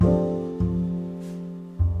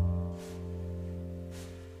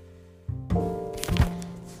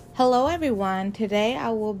Hello, everyone. Today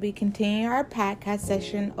I will be continuing our podcast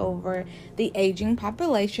session over the aging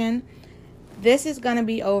population. This is going to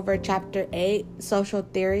be over Chapter 8, Social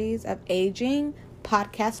Theories of Aging,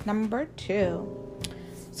 podcast number 2.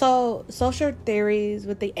 So, social theories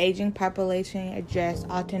with the aging population address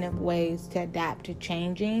alternative ways to adapt to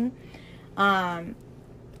changing.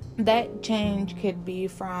 That change could be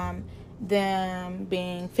from them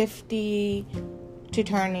being 50 to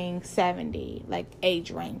turning 70, like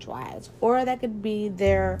age range wise, or that could be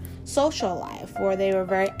their social life where they were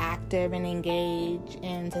very active and engaged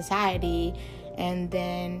in society, and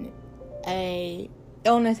then a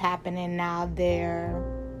illness happened and now they're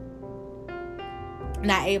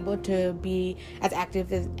not able to be as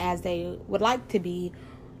active as they would like to be,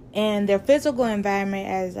 and their physical environment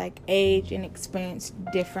as like age and experience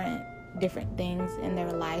different things in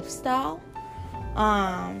their lifestyle.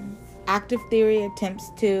 Active theory attempts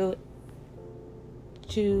to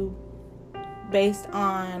based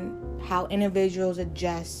on how individuals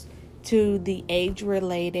adjust to the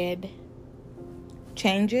age-related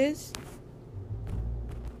changes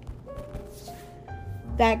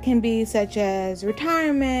that can be such as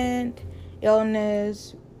retirement,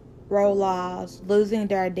 illness, role loss, losing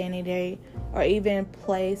their identity, or even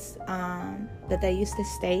place that they used to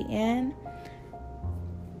stay in.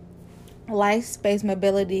 Life space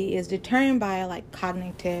mobility is determined by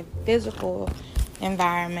cognitive, physical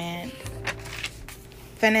environment,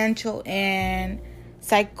 financial, and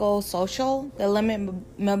psychosocial. The limit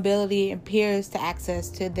mobility appears to access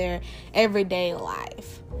to their everyday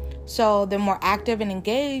life. So the more active and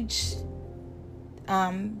engaged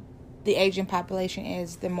the aging population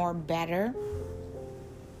is, the more better.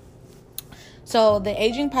 So the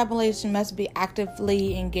aging population must be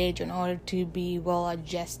actively engaged in order to be well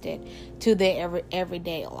adjusted to their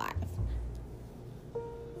everyday life.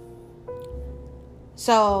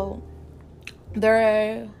 So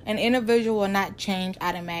an individual will not change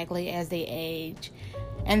automatically as they age,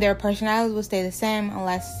 and their personality will stay the same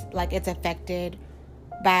unless it's affected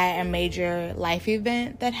by a major life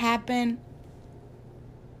event that happened.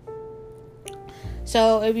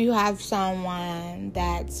 So if you have someone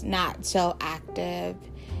that's not so active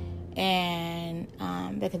and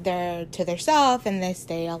they're to themselves and they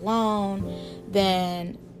stay alone,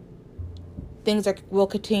 then things will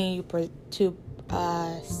continue to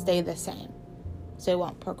stay the same. So it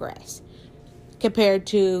won't progress. Compared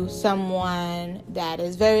to someone that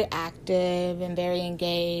is very active and very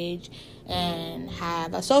engaged and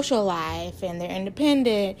have a social life and they're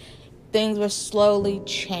independent, things will slowly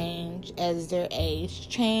change as their age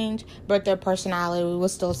change, but their personality will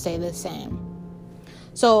still stay the same.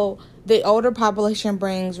 So the older population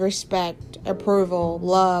brings respect, approval,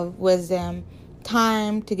 love, wisdom,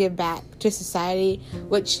 time to give back to society,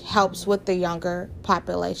 which helps with the younger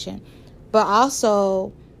population, but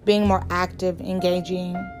also being more active,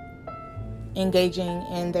 engaging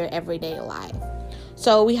in their everyday life.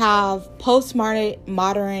 So we have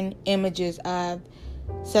postmodern images of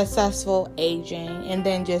successful aging, and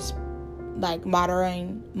then just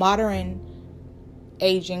modern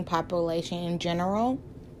aging population in general.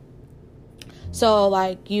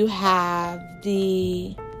 So you have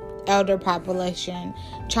the elder population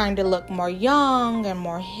trying to look more young and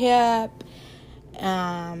more hip.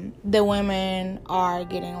 The women are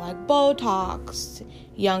getting Botox,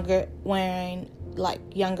 wearing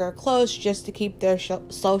younger clothes just to keep their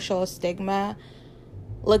social stigma,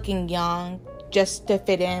 looking young, just to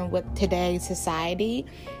fit in with today's society.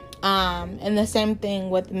 And the same thing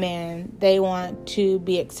with men. They want to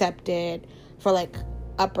be accepted for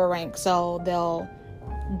upper rank, so they'll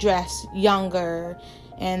dress younger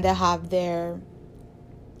and they'll have their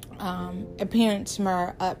appearance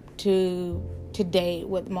more up to date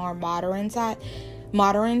with more modern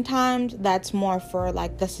times. That's more for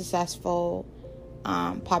the successful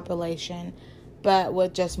population, but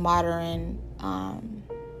with just modern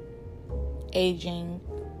aging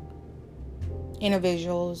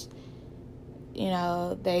individuals,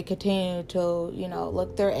 they continue to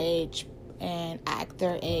look their age and act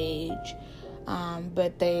their age,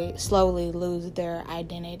 but they slowly lose their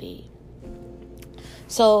identity.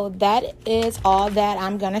 So that is all that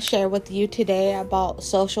I'm going to share with you today about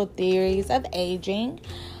social theories of aging.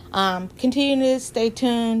 Continue to stay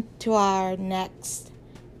tuned to our next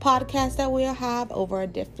podcast that we'll have over a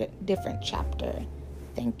different chapter.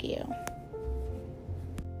 Thank you.